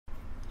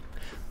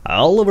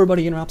Hello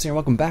everybody, Ian Robson here.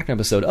 Welcome back to an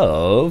episode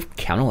of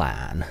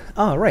Counterline.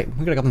 Alright,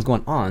 we got a couple things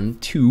going on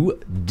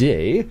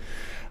today.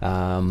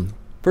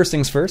 First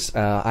things first,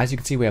 as you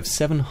can see we have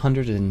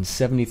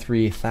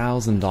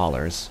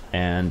 $773,000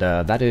 and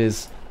that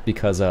is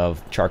because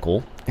of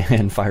charcoal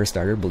and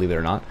Firestarter, believe it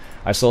or not.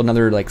 I sold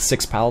another like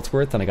 6 pallets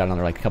worth and I got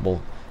another like a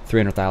couple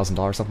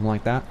 $300,000, something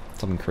like that.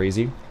 Something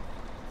crazy.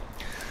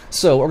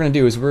 So what we're going to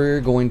do is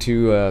we're going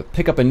to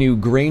pick up a new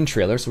grain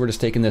trailer. So we're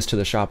just taking this to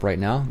the shop right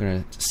now. I'm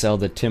going to sell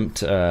the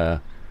timped,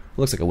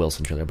 looks like a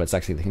Wilson trailer, but it's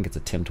actually, I think it's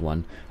a timped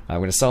one. We're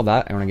going to sell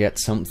that and we're going to get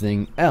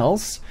something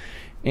else.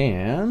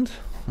 And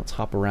let's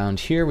hop around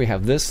here. We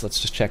have this. Let's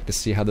just check to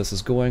see how this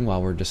is going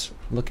while we're just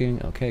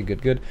looking. Okay,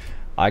 good, good.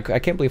 I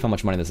can't believe how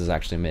much money this is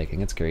actually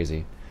making. It's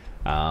crazy.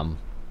 I'm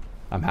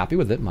happy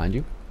with it, mind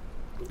you.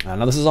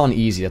 Now this is on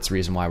easy. That's the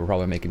reason why we're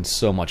probably making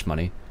so much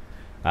money.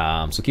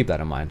 So keep that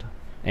in mind.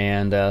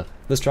 And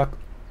this truck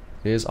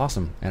is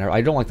awesome, and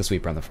I don't like the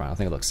sweeper on the front. I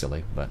think it looks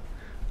silly, but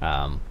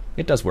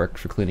it does work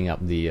for cleaning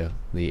up the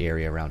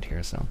area around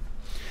here. So,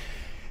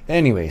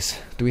 anyways,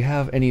 do we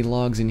have any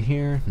logs in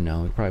here?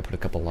 No, we probably put a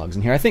couple logs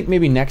in here. I think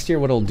maybe next year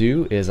what I'll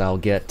do is I'll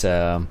get.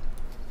 The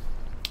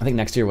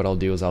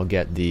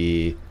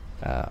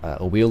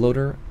a wheel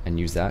loader and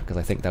use that because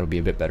I think that would be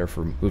a bit better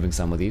for moving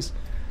some of these.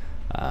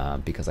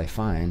 Because I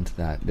find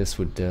that this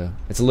would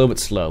it's a little bit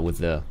slow with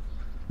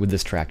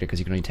this tractor because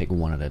you can only take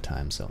one at a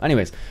time. So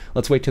anyways,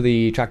 let's wait till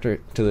the truck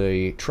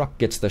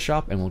gets to the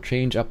shop and we'll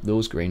change up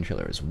those grain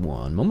trailers.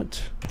 One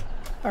moment.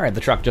 Alright,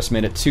 the truck just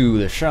made it to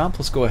the shop.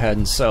 Let's go ahead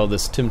and sell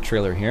this Tim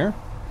trailer here.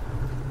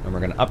 And we're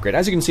going to upgrade.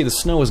 As you can see, the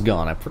snow is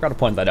gone. I forgot to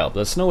point that out.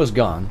 The snow is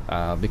gone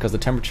because the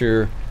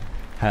temperature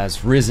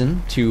has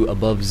risen to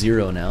above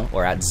 0 now,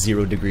 or at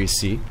 0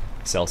 degrees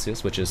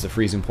Celsius, which is the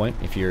freezing point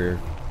if you're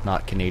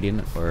not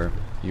Canadian or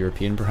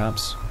European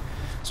perhaps.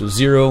 So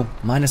 0,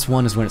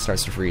 -1 is when it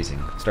starts to freeze,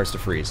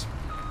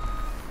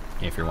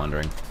 if you're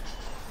wondering.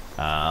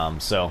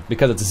 So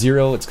because it's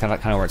 0, it's kind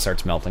of where it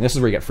starts melting. This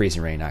is where you get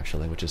freezing rain,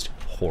 actually, which is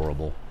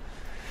horrible.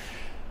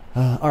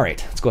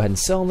 Alright, let's go ahead and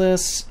sell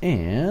this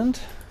and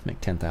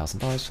make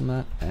 $10,000 from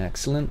that.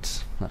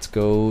 Excellent. Let's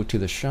go to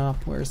the shop.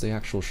 Where's the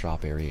actual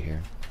shop area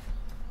here?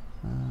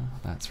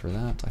 That's for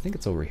that. I think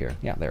it's over here.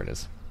 Yeah, there it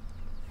is.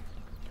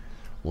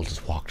 We'll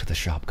just walk to the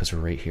shop because we're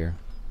right here.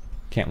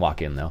 Can't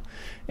walk in though.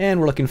 And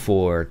we're looking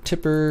for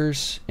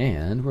tippers,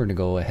 and we're gonna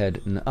go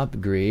ahead and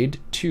upgrade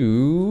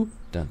to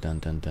those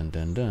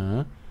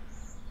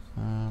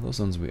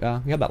ones we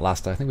had that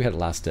last. I think we had it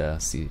last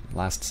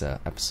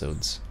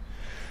episodes.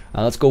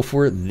 Let's go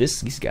for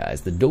these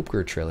guys, the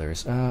Doper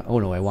trailers. Oh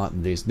no, I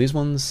want these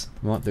ones.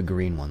 I want the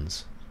green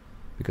ones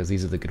because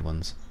these are the good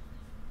ones.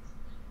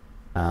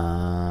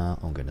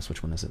 Oh goodness,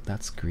 which one is it?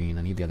 That's green.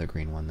 I need the other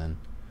green one then.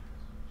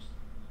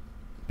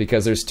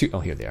 Because there's two. Oh,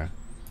 here they are.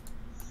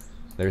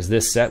 There's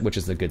this set, which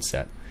is the good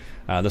set.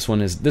 This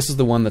is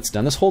the one that's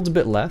done. This holds a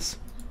bit less,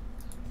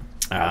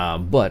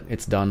 but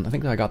it's done. I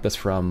think I got this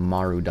from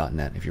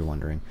maru.net, if you're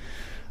wondering.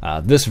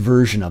 This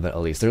version of it, at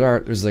least.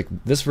 There's like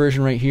this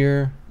version right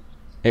here.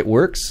 It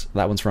works.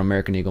 That one's from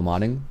American Eagle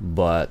Modding,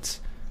 but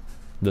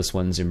this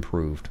one's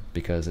improved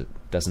because it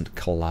doesn't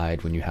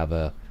collide when you have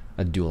a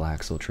dual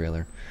axle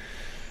trailer.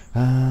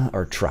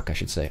 Or truck, I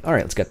should say.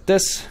 Alright, let's get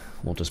this.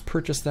 We'll just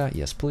purchase that.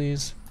 Yes,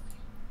 please.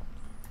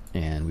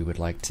 And we would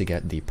like to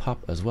get the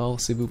pup as well,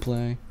 s'il vous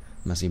plaît.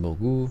 Merci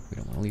beaucoup. We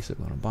don't want to lease it,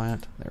 we want to buy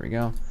it. There we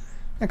go.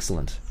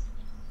 Excellent.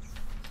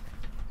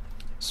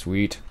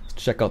 Sweet. Let's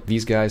check out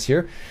these guys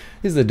here.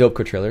 These are the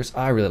Dopeco trailers.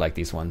 I really like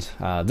these ones.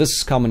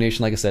 This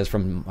combination, like I said, is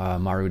from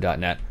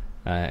maru.net,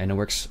 and it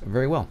works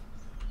very well.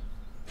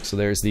 So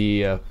there's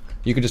the,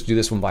 you can just do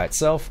this one by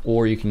itself,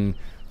 or you can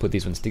put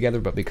these ones together,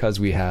 but because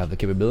we have the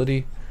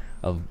capability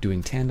of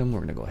doing tandem, we're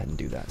going to go ahead and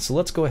do that. So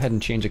let's go ahead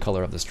and change the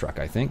color of this truck,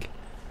 I think.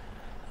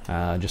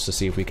 Just to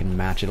see if we can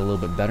match it a little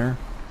bit better.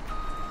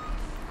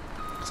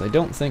 Because I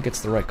don't think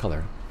it's the right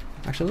color.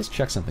 Actually, let's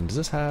check something. Does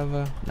this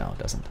have... no, it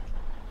doesn't.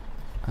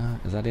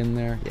 Is that in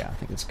there? Yeah, I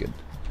think it's good.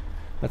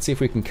 Let's see if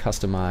we can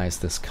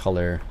customize this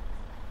color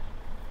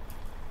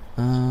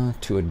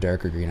to a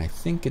darker green. I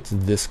think it's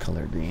this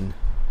color green.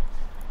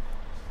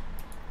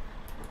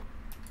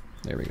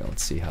 There we go.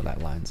 Let's see how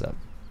that lines up.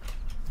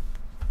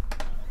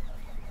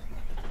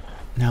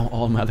 Now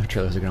all my other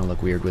trailers are going to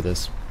look weird with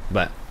this,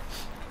 but...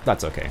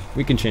 that's okay.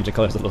 We can change the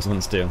colors of those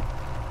ones too.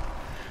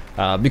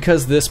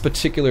 Because this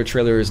particular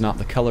trailer is not,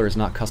 the color is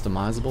not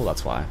customizable,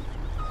 that's why.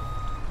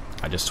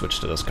 I just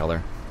switched to this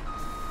color.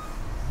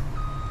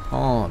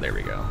 Oh, there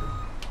we go.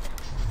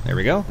 There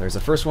we go. There's the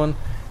first one.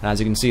 And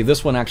as you can see,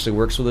 this one actually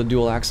works with a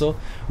dual axle.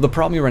 The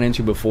problem you run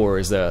into before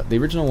is the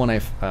original one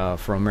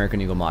from American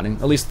Eagle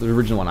Modding, at least the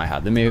original one I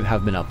had. They may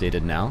have been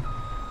updated now.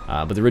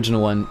 But the original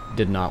one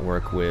did not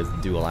work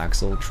with dual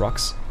axle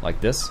trucks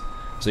like this.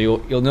 So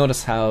you'll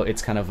notice how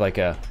it's kind of like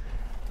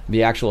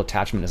the actual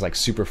attachment is like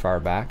super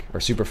far back or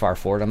super far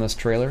forward on this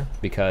trailer,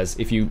 because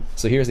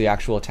so here's the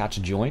actual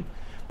attached joint,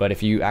 but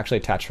if you actually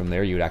attach from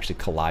there, you would actually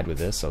collide with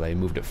this, so they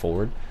moved it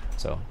forward.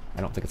 So I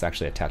don't think it's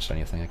actually attached to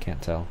anything. I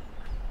can't tell.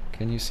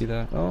 Can you see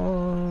that?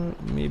 Oh,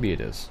 maybe it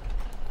is.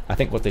 I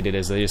think what they did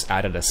is they just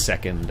added a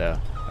second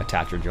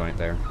attacher joint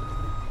there.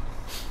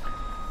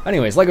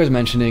 Anyways, like I was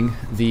mentioning,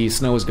 the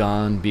snow is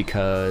gone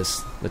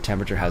because the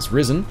temperature has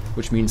risen,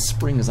 which means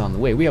spring is on the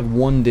way. We have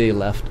 1 day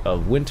left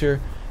of winter,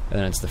 and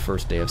then it's the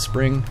first day of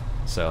spring,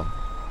 so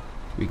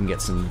we can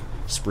get some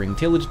spring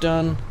tillage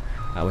done.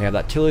 We have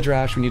that tillage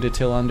rash we need to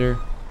till under.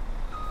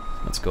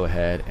 Let's go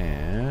ahead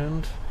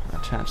and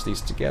attach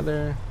these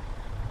together.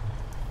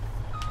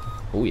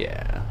 Oh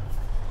yeah.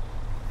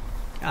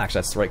 Actually,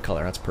 that's the right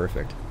color. That's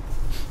perfect.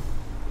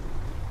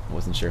 I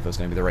wasn't sure if it was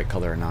going to be the right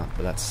color or not,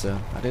 but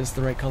that is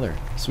the right color.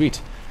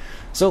 Sweet.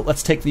 So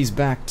let's take these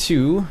back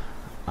to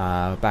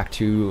our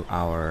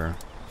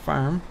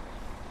farm,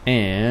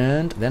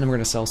 and then we're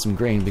going to sell some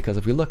grain, because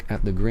if we look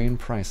at the grain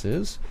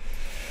prices,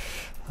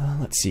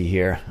 let's see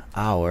here.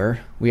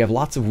 We have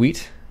lots of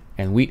wheat,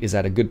 and wheat is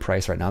at a good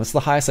price right now. This is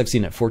the highest I've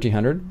seen at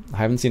 1,400. I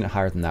haven't seen it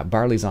higher than that.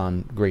 Barley's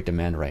on great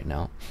demand right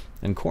now,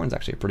 and corn's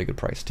actually a pretty good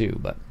price too,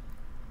 but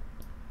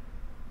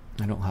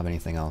I don't have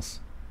anything else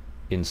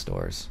in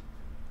stores.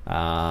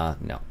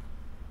 No.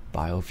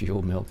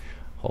 Biofuel milk.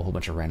 A whole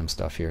bunch of random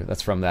stuff here.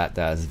 That's from that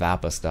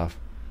Zvapa stuff.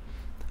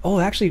 Oh,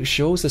 it actually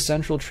shows the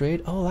central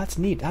trade. Oh, that's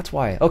neat. That's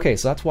why. Okay,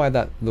 so that's why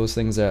those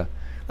things.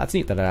 That's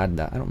neat that I added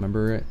that. I don't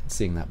remember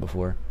seeing that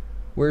before.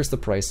 Where's the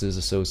prices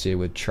associated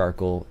with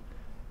charcoal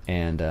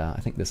and I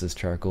think this is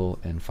charcoal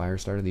and fire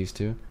starter, these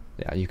two.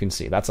 Yeah, you can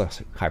see that's a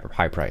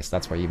high price.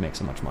 That's why you make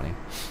so much money.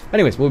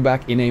 Anyways, we'll be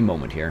back in a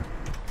moment here.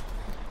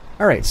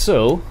 Alright,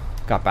 so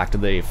got back to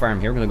the farm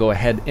here. We're gonna go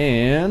ahead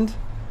and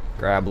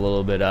grab a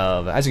little bit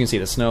of, as you can see,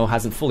 the snow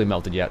hasn't fully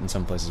melted yet in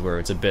some places where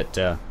it's a bit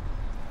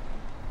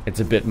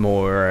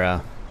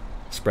more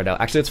spread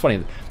out. Actually, it's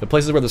funny, the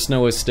places where the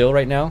snow is still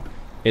right now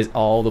is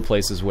all the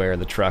places where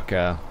the truck,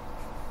 the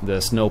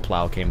snow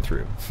plow came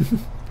through.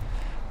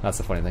 That's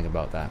the funny thing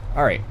about that.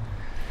 Alright,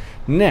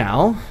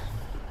 now,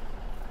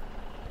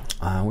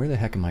 where the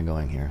heck am I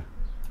going here?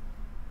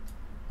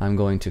 I'm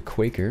going to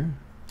Quaker,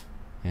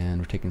 and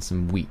we're taking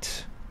some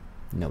wheat.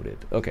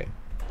 Noted. Okay.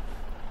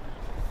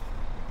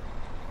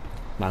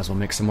 Might as well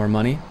make some more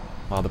money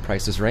while the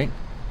price is right.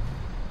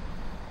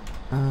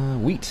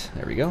 Wheat.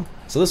 There we go.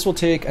 So this will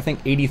take, I think,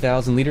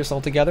 80,000 liters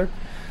altogether.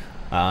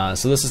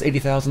 So this is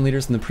 80,000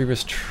 liters, and the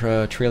previous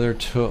trailer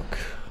took...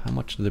 How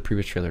much did the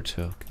previous trailer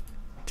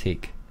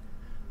take?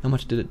 How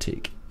much did it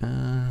take?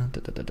 I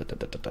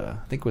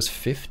think it was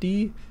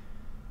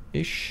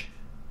 50-ish.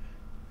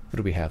 What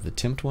do we have? The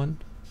timped one?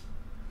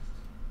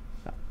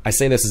 I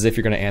say this as if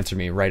you're going to answer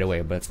me right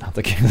away, but it's not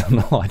the case.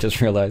 No, I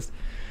just realized.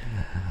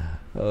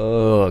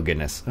 Oh,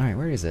 goodness. Alright,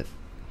 where is it?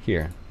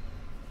 Here.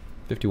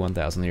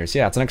 51,000 liters.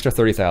 Yeah, it's an extra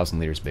 30,000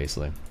 liters,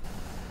 basically.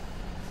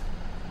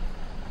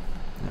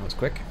 That was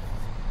quick.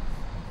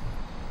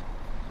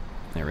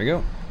 There we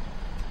go.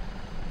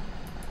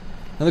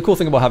 And the cool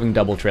thing about having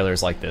double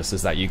trailers like this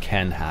is that you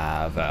can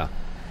have,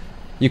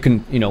 you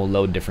can,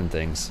 load different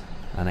things.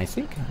 And I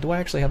think, do I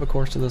actually have a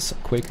course to this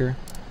Quaker?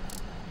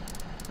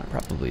 I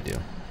probably do.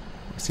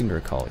 I seem to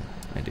recall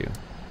I do.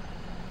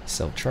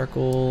 Sell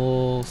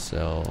charcoal,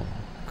 sell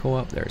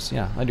co-op,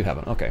 yeah, I do have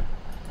it, okay.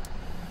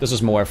 This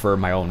is more for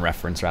my own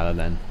reference rather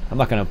than, I'm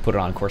not going to put it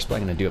on course, but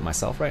I'm going to do it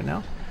myself right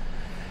now.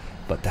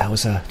 But that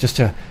was just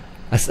a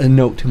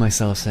note to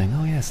myself saying,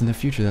 oh yes, in the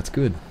future, that's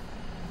good.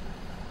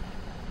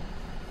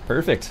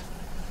 Perfect.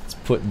 Let's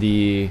put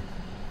the,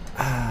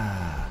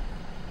 I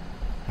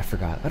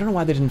forgot. I don't know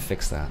why they didn't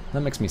fix that.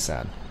 That makes me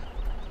sad.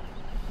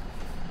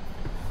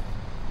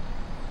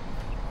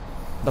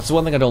 That's the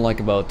one thing I don't like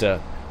about, I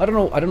don't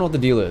know what the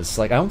deal is.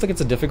 Like, I don't think it's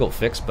a difficult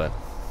fix, but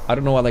I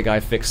don't know why that guy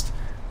fixed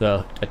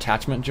the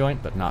attachment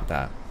joint, but not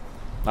that.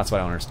 That's what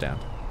I don't understand.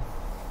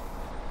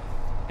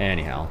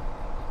 Anyhow,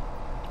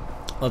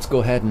 let's go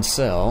ahead and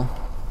sell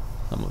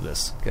some of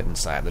this. Get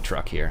inside the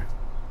truck here.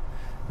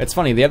 It's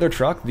funny, the other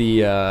truck,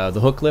 the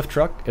hook lift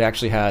truck, it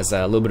actually has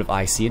a little bit of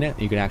IC in it.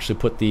 You can actually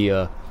put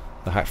the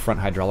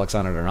front hydraulics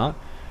on it or not.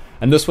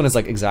 And this one is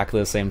like exactly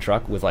the same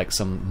truck with like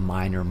some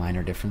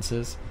minor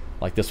differences.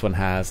 Like this one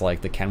has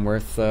like the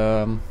Kenworth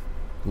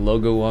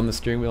logo on the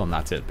steering wheel, and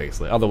that's it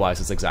basically.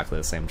 Otherwise, it's exactly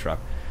the same truck.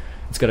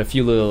 It's got a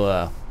few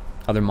little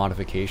other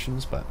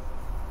modifications, but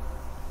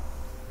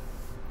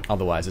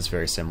otherwise it's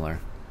very similar.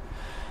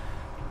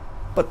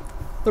 But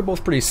they're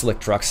both pretty slick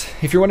trucks.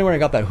 If you're wondering where I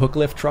got that hook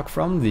lift truck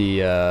from,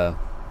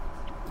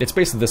 it's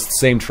basically this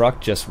same truck,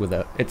 just with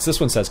this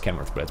one says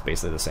Kenworth, but it's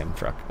basically the same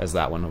truck as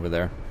that one over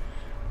there.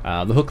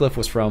 The hook lift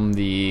was from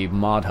the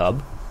Mod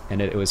Hub,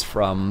 and it was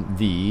from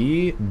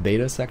the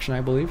beta section,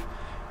 I believe,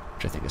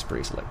 which I think is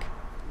pretty slick.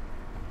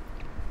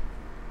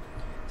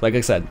 Like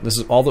I said, this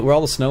is where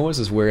all the snow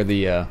is where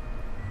the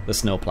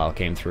snowplow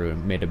came through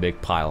and made a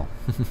big pile.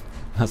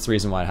 That's the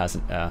reason why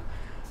it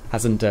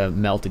hasn't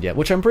melted yet,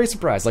 which I'm pretty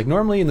surprised. Like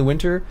normally in the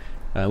winter,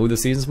 with the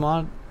Seasons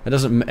mod,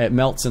 it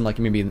melts in like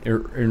maybe in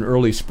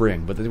early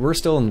spring, but we're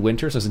still in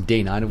winter, so it's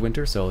day 9 of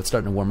winter, so it's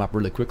starting to warm up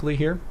really quickly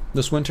here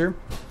this winter.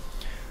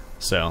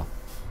 So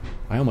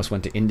I almost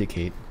went to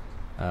indicate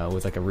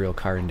with like a real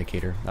car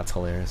indicator. That's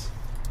hilarious.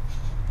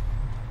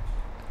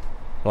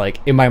 Like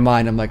in my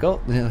mind, I'm like, oh,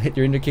 hit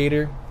your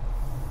indicator.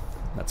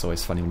 That's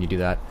always funny when you do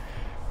that.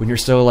 When you're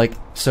so like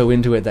so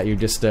into it that you're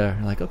just you're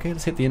like, okay,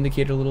 let's hit the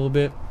indicator a little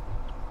bit,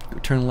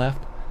 turn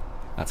left.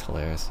 That's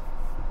hilarious.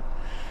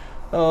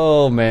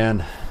 Oh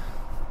man.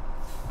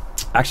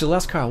 Actually,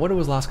 last car. What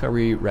was the last car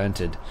we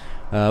rented?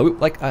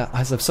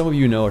 As if some of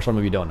you know or some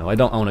of you don't know, I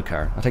don't own a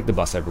car. I take the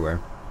bus everywhere,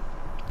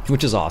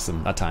 which is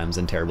awesome at times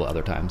and terrible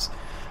other times.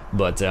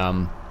 But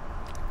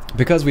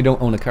because we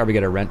don't own a car, we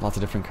get to rent lots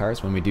of different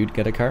cars when we do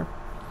get a car.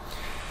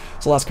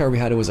 So the last car we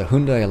had, it was a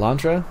Hyundai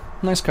Elantra.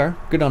 Nice car,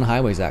 good on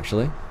highways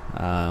actually.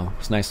 It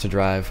was nice to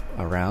drive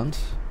around.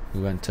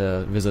 We went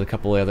to visit a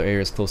couple of other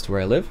areas close to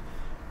where I live,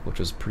 which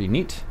was pretty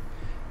neat.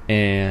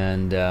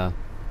 And not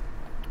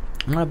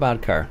a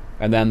bad car.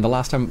 And then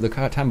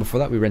the time before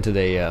that, we rented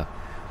a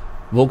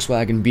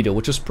Volkswagen Beetle,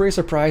 which was pretty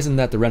surprising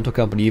that the rental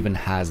company even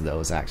has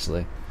those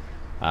actually.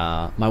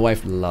 My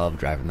wife loved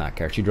driving that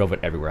car. She drove it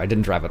everywhere. I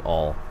didn't drive it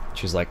all.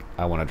 She's like,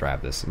 I want to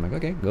drive this. I'm like,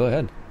 okay, go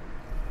ahead.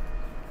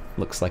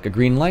 Looks like a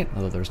green light,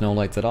 although there's no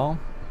lights at all.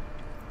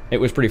 It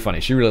was pretty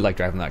funny. She really liked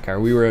driving that car.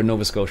 We were in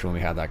Nova Scotia when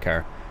we had that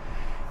car,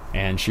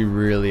 and she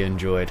really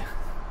enjoyed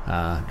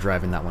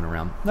driving that one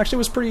around. Actually, it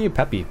was pretty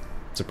peppy,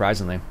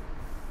 surprisingly.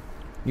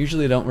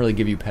 Usually they don't really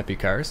give you peppy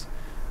cars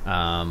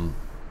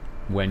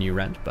when you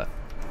rent, but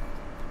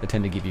they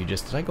tend to give you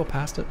just... Did I go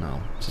past it?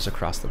 No, it's just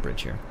across the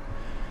bridge here.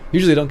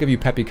 Usually they don't give you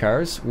peppy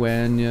cars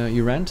when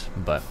you rent,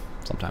 but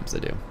sometimes they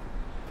do.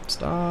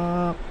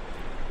 Stop.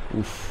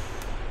 Oof.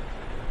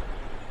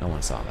 No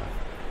one saw that.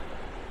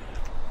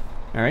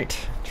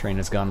 Alright, train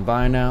has gone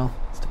by now.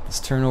 Let's take this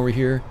turn over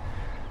here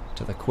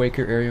to the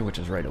Quaker area, which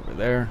is right over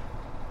there.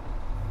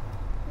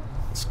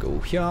 Let's go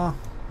here.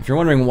 If you're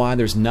wondering why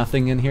there's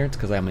nothing in here, it's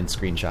because I'm in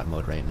screenshot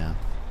mode right now.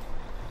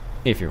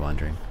 If you're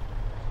wondering.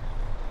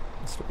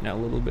 Let's straighten out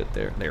a little bit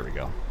there. There we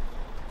go.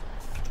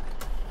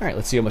 Alright,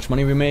 let's see how much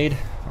money we made.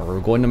 Or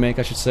we're going to make,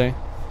 I should say.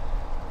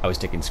 I was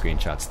taking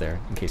screenshots there,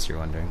 in case you're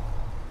wondering.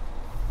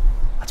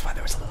 That's why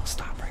there was a little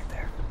stop right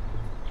there.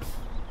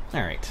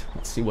 Alright,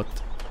 let's see what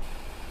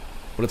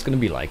it's going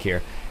to be like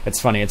here. It's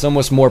funny, it's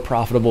almost more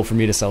profitable for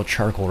me to sell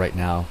charcoal right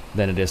now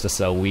than it is to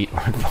sell wheat or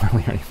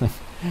barley or anything,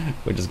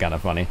 which is kind of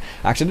funny.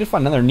 Actually, I did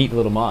find another neat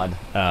little mod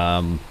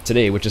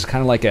today, which is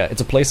kind of like it's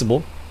a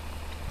placeable.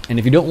 And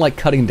if you don't like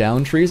cutting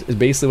down trees, is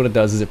basically what it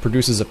does is it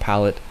produces a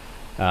pallet.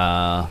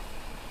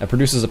 It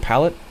produces a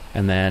pallet,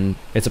 and then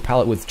it's a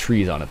pallet with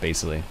trees on it,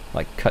 basically,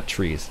 like cut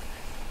trees.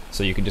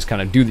 So you can just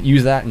kind of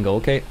use that and go,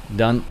 okay,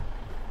 done.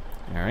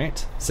 All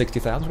right,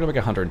 60,000. We're gonna make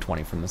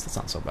 120 from this. That's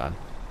not so bad.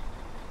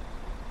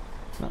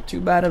 Not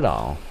too bad at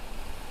all.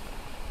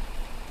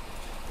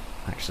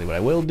 Actually, what I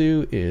will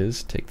do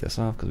is take this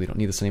off because we don't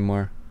need this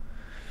anymore.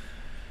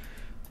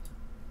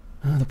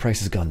 The price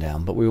has gone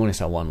down, but we only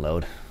sell one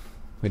load.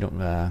 We don't,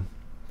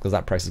 because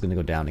that price is going to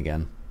go down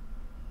again.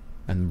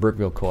 And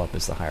Burkeville Co-op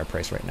is the higher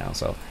price right now.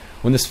 So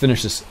when this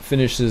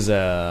finishes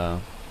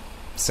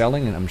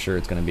selling, and I'm sure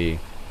it's going to be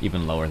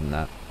even lower than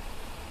that.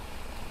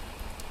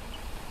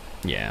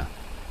 Yeah.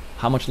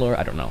 How much lower?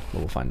 I don't know, but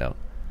we'll find out.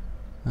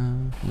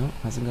 No,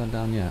 hasn't gone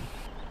down yet.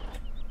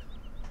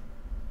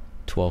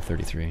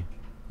 1233.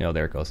 No,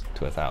 there it goes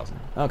to 1,000.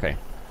 Okay.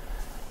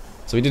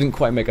 So we didn't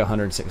quite make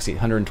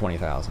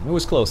 120,000. It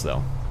was close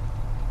though.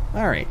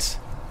 All right.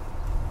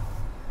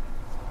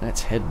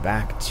 Let's head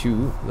back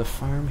to the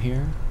farm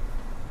here.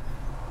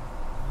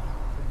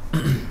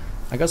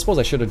 I suppose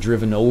I should have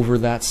driven over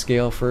that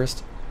scale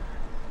first.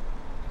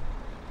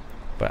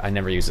 But I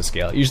never use a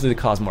scale. Usually they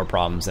cause more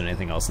problems than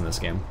anything else in this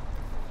game.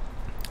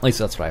 At least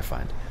that's what I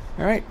find.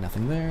 Alright,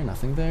 nothing there,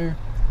 nothing there.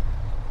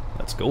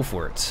 Let's go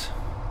for it.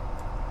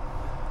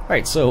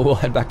 Alright, so we'll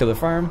head back to the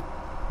farm.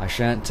 I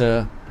shan't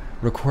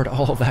record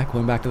all of that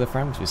going back to the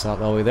farm because we saw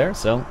it all the way there,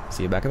 so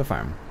see you back at the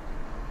farm.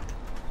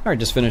 Alright,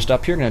 just finished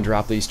up here. Gonna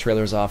drop these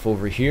trailers off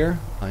over here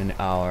in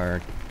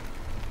our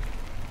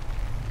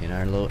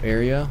little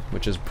area,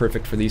 which is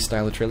perfect for these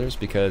style of trailers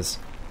because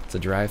it's a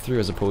drive-through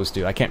as opposed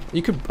to I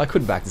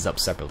could back this up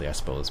separately, I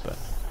suppose, but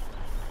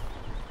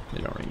you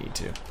don't really need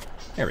to.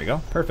 There we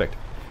go, perfect.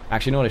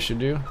 Actually, you know what I should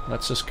do?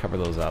 Let's just cover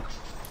those up,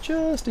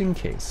 just in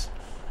case.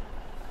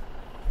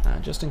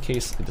 Just in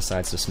case it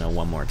decides to snow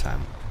one more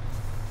time.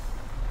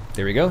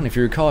 There we go. And if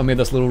you recall, I made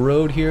this little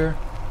road here.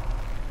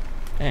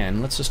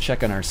 And let's just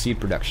check on our seed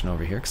production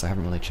over here, because I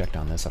haven't really checked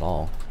on this at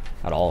all.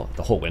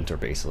 The whole winter,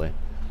 basically.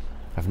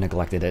 I've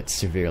neglected it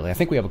severely. I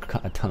think we have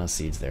a ton of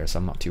seeds there, so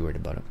I'm not too worried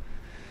about it.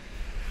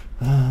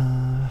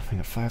 We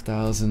got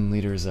 5,000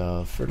 liters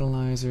of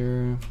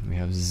fertilizer. We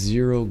have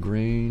 0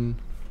 grain.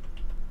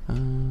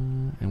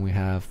 And we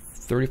have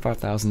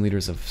 35,000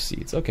 liters of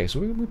seeds. Okay, so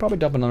we probably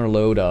dump another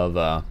load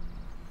of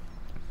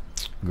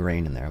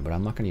grain in there, but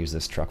I'm not going to use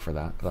this truck for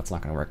that. That's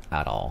not going to work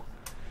at all.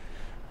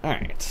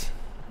 Alright.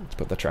 Let's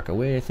put the truck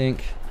away, I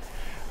think.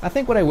 I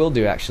think what I will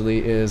do actually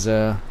is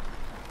I'm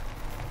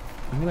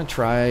gonna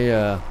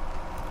try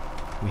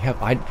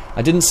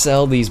I didn't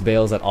sell these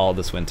bales at all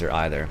this winter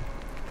either.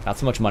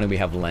 That's how much money we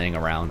have laying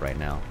around right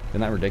now.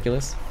 Isn't that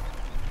ridiculous?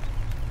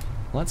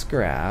 Let's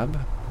grab,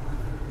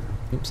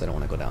 oops, I don't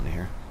want to go down to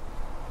here.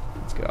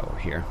 Let's go over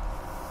here.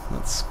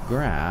 Let's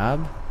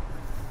grab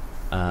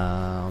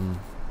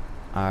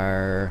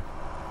our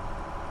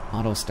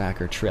auto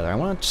stacker trailer. I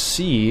want to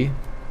see.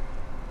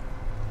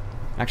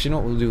 Actually, you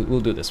know what we'll do?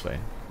 We'll do it this way.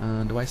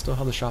 Do I still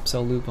have the shop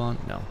sell loop on?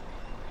 No.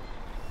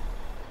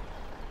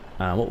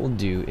 What we'll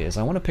do is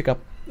I want to pick up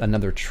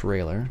another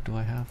trailer. Do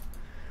I have?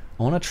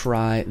 I want to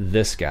try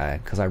this guy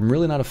because I'm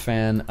really not a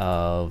fan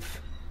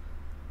of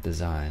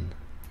design.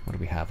 What do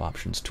we have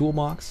options?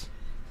 Toolbox.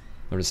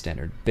 What is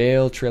standard?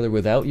 Bale trailer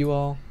without you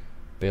all.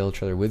 Bale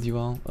trailer with you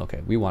all.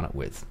 Okay, we want it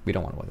with. We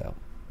don't want it without.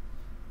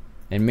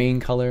 And main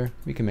color.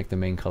 We can make the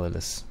main color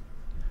this.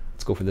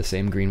 Let's go for the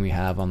same green we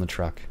have on the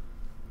truck.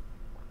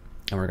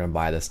 And we're going to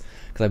buy this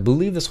because I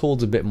believe this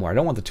holds a bit more. I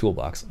don't want the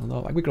toolbox,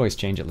 although we can always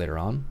change it later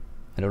on.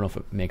 I don't know if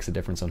it makes a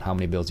difference on how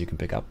many builds you can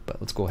pick up,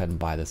 but let's go ahead and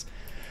buy this.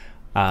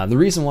 The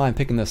reason why I'm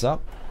picking this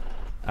up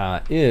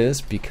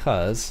is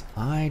because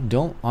I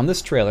don't, on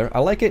this trailer, I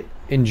like it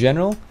in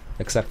general,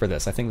 except for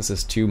this. I think this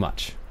is too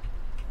much.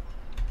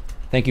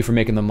 Thank you for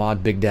making the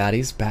mod Big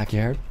Daddy's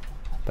backyard,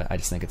 but I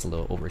just think it's a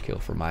little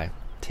overkill for my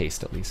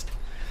taste at least.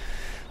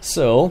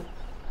 So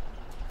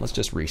let's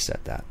just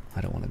reset that.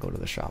 I don't want to go to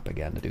the shop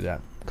again to do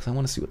that because I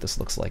want to see what this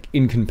looks like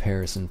in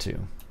comparison to.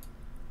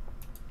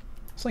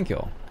 So thank you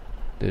all.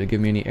 Did it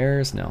give me any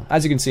errors? No.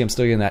 As you can see, I'm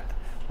still getting that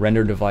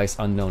render device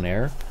unknown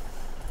error.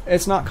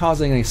 It's not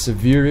causing any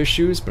severe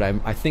issues, but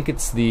I think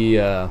it's the,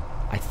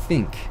 I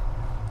think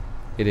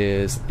it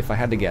is, if I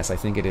had to guess, I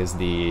think it is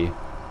the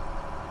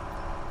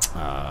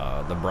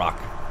Brock,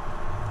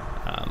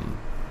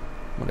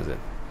 what is it?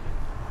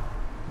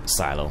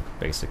 Silo,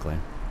 basically.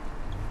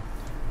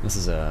 This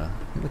is a,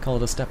 what do they call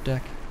it, a step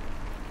deck?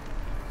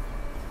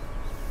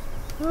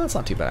 Well, that's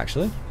not too bad,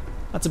 actually.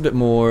 That's a bit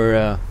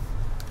more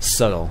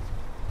subtle.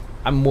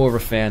 I'm more of a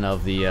fan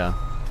of the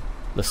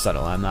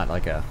subtle. I'm not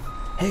like a,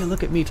 hey,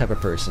 look at me type of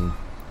person.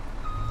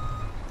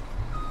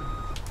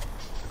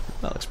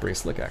 That looks pretty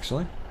slick,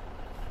 actually.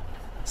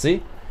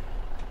 See?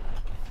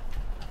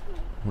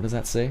 What does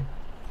that say?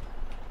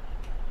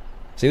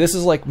 See, this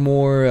is like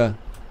more,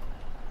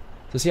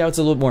 so see how it's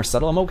a little more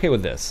subtle? I'm okay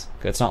with this.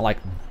 It's not like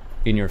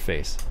in your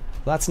face.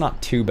 That's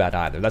not too bad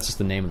either. That's just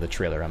the name of the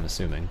trailer, I'm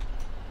assuming.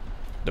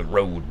 The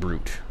Road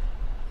Brute.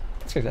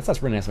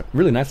 That's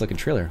really nice looking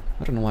trailer.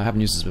 I don't know why I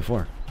haven't used this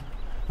before.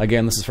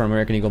 Again, this is from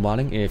American Eagle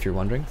Modding, if you're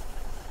wondering.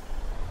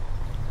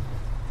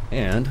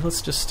 And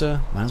let's just,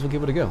 might as well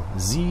give it a go.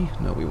 Z,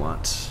 no, we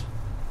want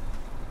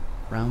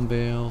round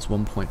bales,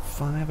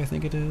 1.5 I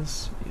think it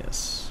is.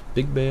 Yes.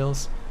 Big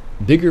bales,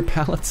 bigger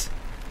pallets,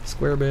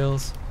 square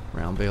bales,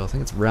 round bales. I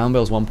think it's round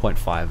bales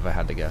 1.5 if I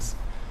had to guess.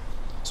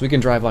 So we can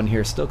drive on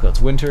here still because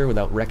it's winter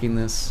without wrecking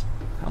this.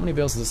 How many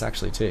bales does this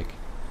actually take?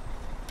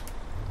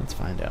 Let's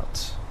find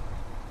out.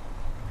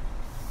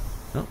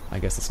 Oh, I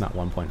guess it's not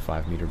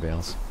 1.5 meter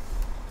bales.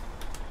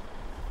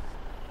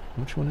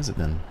 Which one is it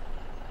then?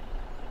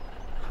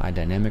 High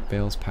dynamic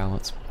bales,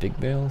 pallets, big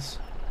bales,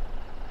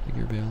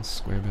 bigger bales,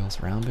 square bales,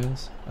 round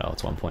bales. Oh,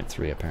 it's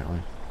 1.3 apparently.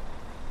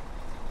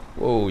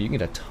 Whoa, you can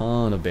get a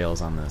ton of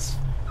bales on this.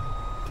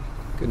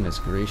 Goodness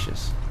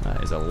gracious,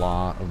 that is a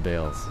lot of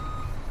bales.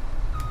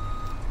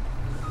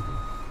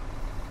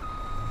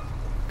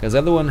 Because the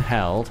other one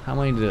held, how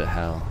many did it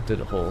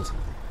hold?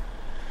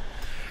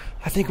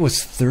 I think it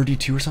was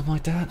 32 or something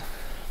like that.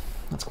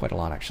 That's quite a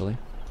lot, actually.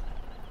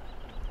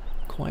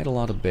 Quite a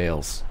lot of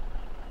bales.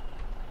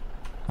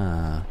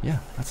 Yeah,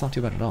 that's not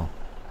too bad at all.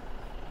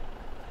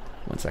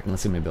 1 second,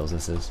 let's see how many bales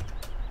this is.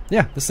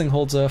 Yeah, this thing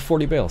holds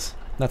 40 bales.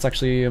 That's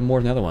actually more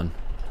than the other one.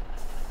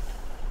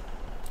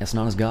 It's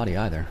not as gaudy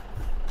either.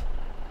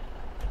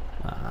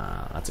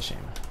 That's a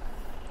shame.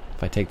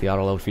 If I take the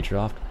auto load feature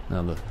off,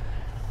 no,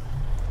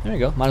 there you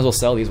go. Might as well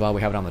sell these while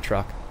we have it on the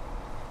truck.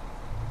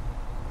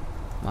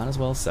 Might as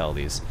well sell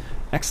these.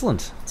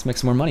 Excellent. Let's make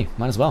some more money.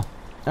 Might as well.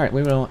 Alright,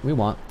 we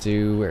want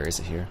to, where is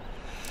it here?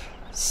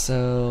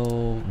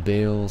 Sell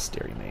bales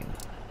dairy main.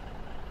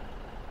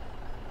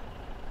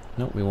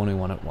 Nope, we only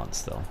want it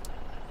once though.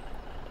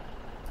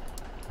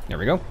 There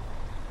we go.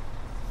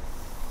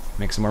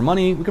 Make some more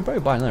money. We could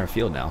probably buy another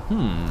field now.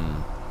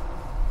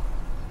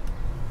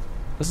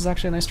 This is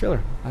actually a nice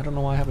trailer. I don't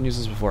know why I haven't used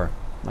this before.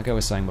 Like I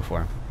was saying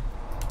before.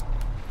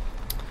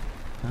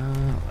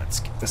 Let's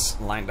get this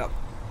lined up.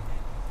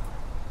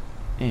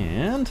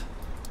 And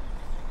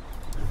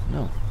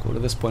no, go to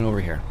this point over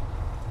here.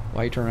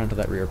 Why you turn around to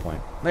that rear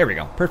point? There we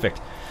go.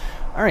 Perfect.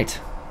 All right,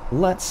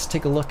 let's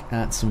take a look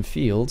at some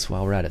fields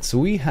while we're at it. So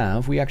we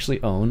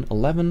actually own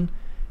 11,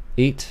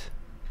 8,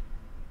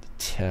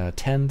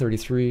 10,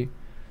 33.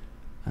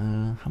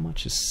 How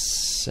much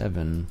is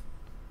 7?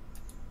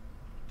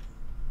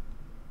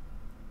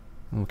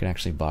 We can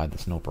actually buy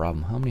this, no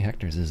problem. How many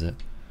hectares is it?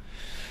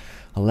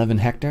 11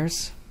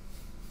 hectares?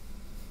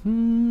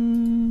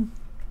 We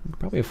could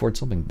probably afford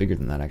something bigger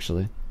than that,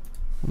 actually.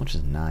 How much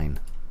is 9?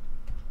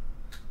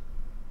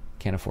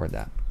 Can't afford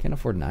that. Can't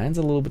afford 9. It's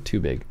a little bit too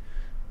big.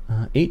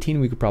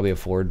 18 we could probably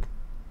afford.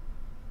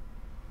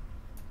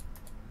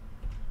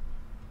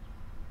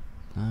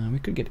 We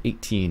could get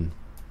 18.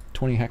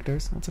 20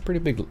 hectares. That's a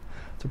pretty big.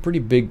 It's a pretty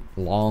big,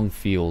 long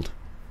field.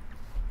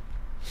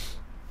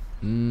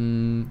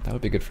 That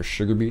would be good for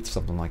sugar beets,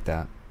 something like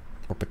that.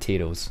 or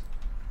potatoes.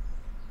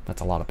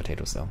 That's a lot of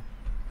potatoes, though.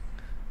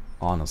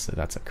 Honestly,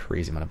 that's a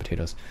crazy amount of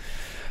potatoes.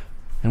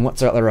 And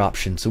what's our other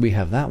option? So we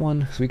have that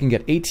one. So we can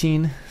get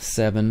 18,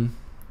 7,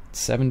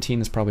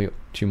 17 is probably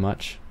too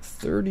much.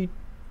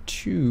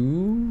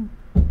 32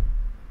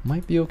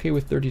 might be okay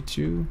with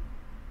 32.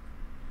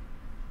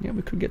 Yeah,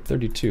 we could get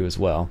 32 as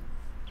well.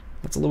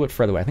 That's a little bit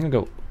further away. I think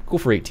I'll go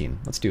for 18.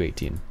 Let's do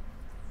 18.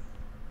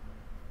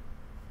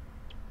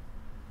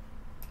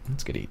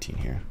 Let's get 18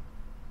 here.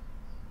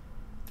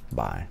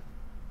 Buy.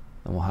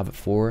 And we'll have it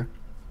for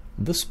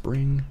the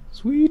spring.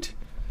 Sweet.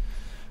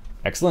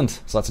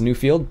 Excellent. So that's a new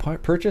field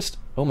purchased.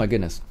 Oh my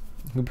goodness.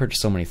 We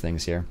purchased so many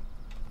things here.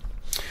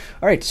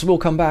 Alright, so we'll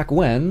come back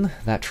when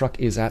that truck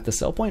is at the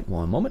sell point.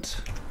 One moment.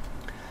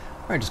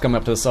 Alright, just coming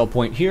up to the sell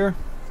point here.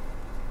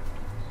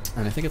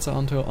 And I think it's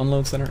onto an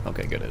unload center.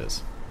 Okay, good, it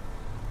is.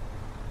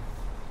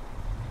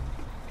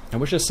 I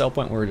wish this sell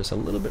point were just a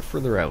little bit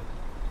further out.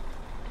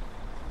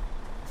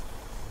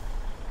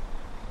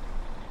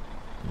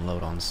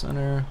 Load on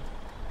center.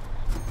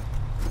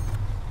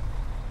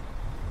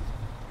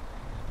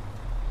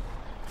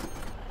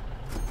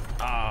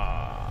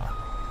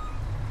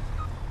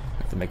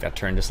 To make that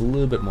turn just a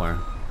little bit more.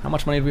 How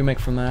much money did we make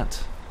from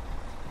that?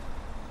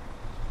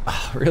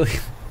 Oh, really?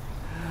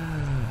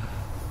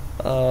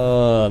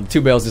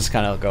 2 bales just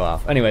kind of go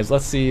off. Anyways,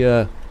 let's see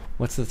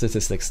what's the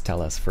statistics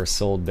tell us for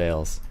sold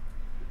bales.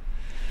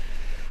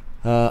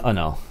 Oh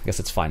no, I guess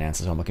it's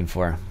finances I'm looking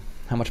for.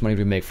 How much money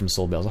did we make from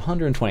sold bales?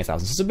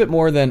 120,000. So it's a bit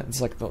more than,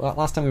 it's like the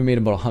last time we made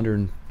about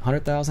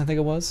 100,000 I think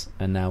it was,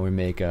 and now we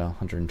make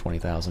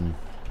 120,000.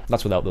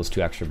 That's without those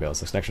 2 extra bales.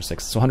 That's an extra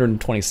 6, so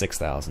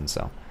 126,000.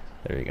 So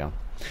there you go.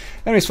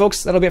 Anyways,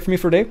 folks, that'll be it for me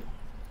for today.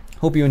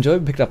 Hope you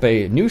enjoyed. We picked up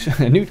a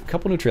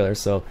couple new trailers.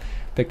 So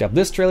picked up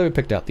this trailer, we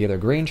picked up the other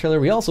grain trailer,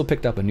 we also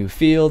picked up a new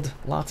field.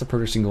 Lots of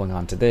purchasing going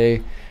on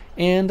today.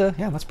 And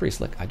yeah, that's pretty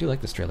slick. I do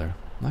like this trailer.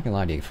 I'm not gonna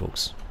lie to you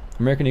folks.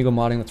 American Eagle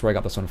Modding, that's where I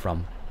got this one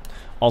from.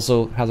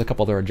 Also has a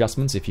couple other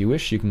adjustments if you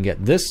wish. You can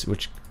get this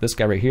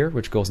guy right here,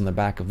 which goes in the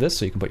back of this,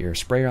 so you can put your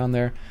sprayer on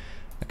there.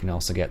 I can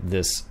also get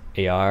this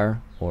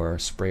AR or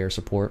sprayer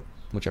support,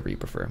 whichever you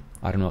prefer.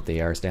 I don't know what the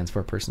AR stands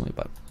for personally,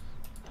 but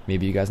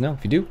maybe you guys know.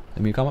 If you do,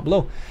 let me a comment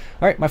below.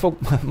 Alright,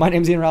 my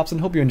name's Iain Robson.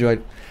 Hope you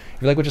enjoyed.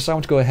 If you like what you saw,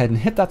 go ahead and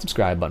hit that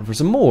subscribe button for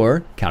some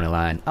more County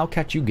Line. I'll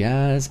catch you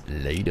guys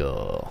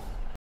later.